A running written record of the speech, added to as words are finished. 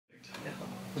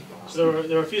So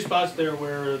there were a few spots there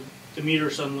where the meter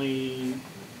suddenly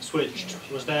switched.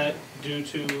 Was that due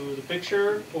to the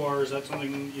picture, or is that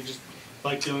something you just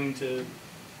like doing to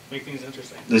make things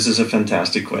interesting? This is a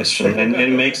fantastic question, and it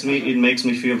makes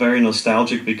me feel very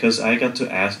nostalgic because I got to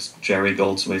ask Jerry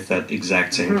Goldsmith that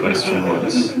exact same question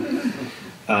once.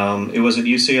 It was at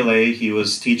UCLA. He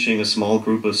was teaching a small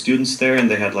group of students there, and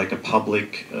they had like a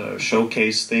public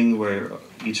showcase thing where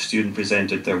each student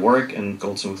presented their work, and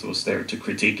Goldsmith was there to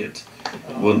critique it.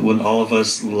 Wouldn't all of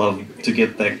us love to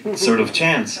get that sort of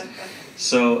chance?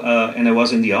 So, and I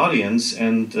was in the audience,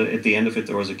 and at the end of it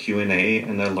there was a Q&A,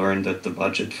 and I learned that the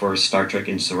budget for Star Trek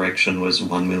Insurrection was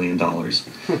 $1 million,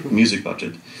 music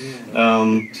budget.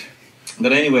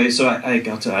 But anyway, so I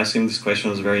got to ask him this question.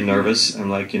 I was very nervous.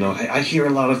 I'm like, I hear a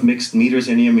lot of mixed meters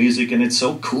in your music, and it's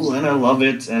so cool, and I love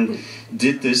it. And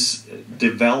did this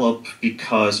develop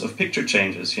because of picture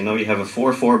changes? You have a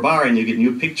 4/4 bar, and you get a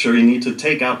new picture. You need to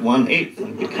take out 1/8,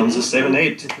 and it becomes a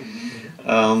 7/8.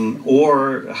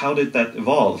 Or how did that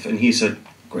evolve? And he said,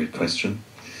 great question.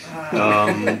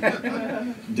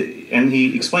 And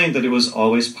he explained that it was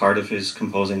always part of his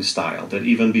composing style, that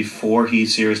even before he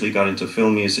seriously got into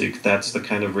film music, that's the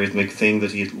kind of rhythmic thing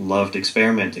that he loved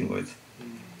experimenting with.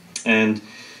 And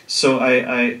so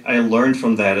I learned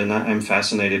from that, and I'm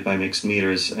fascinated by mixed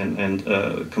meters. And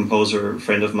a composer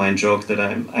friend of mine joked that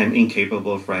I'm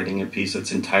incapable of writing a piece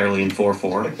that's entirely in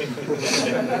 4/4.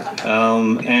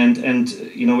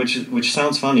 Which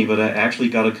sounds funny, but I actually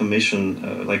got a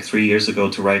commission like 3 years ago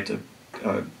to write a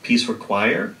piece for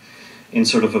choir in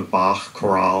sort of a Bach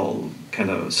chorale kind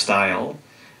of style,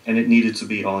 and it needed to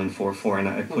be all in 4/4, and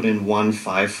I put in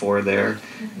 1/5/4 there,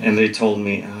 and they told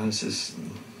me, this is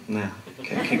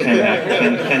can't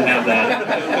have that.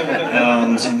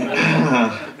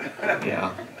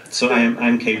 Yeah. So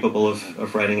I'm capable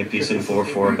of writing a piece in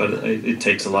 4/4, but it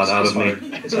takes a lot out of me.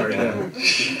 Sorry.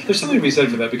 There's something to be said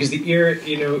for that, because the ear,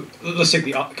 let's take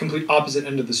the complete opposite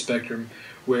end of the spectrum,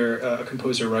 where a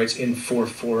composer writes in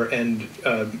 4/4 and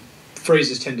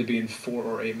phrases tend to be in 4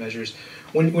 or 8 measures.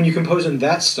 When you compose in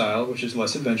that style, which is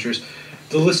less adventurous,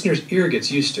 the listener's ear gets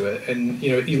used to it, and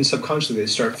even subconsciously they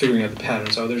start figuring out the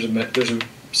patterns. Oh, there's a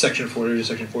section of 4, here's a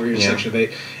section of 4, here's a section of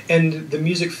 8, and the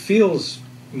music feels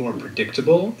more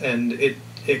predictable, and it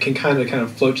can kind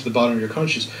of float to the bottom of your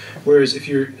conscious. Whereas if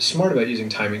you're smart about using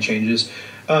timing changes,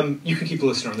 you can keep the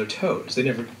listener on their toes. They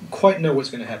never quite know what's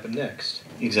going to happen next.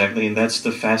 Exactly, and that's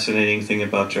the fascinating thing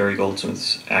about Jerry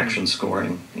Goldsmith's action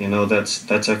scoring. That's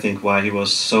I think why he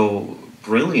was so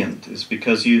brilliant, is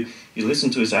because you listen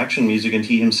to his action music, and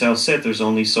he himself said there's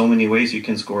only so many ways you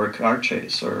can score a car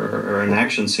chase or an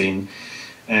action scene,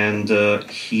 and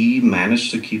he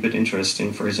managed to keep it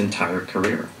interesting for his entire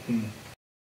career.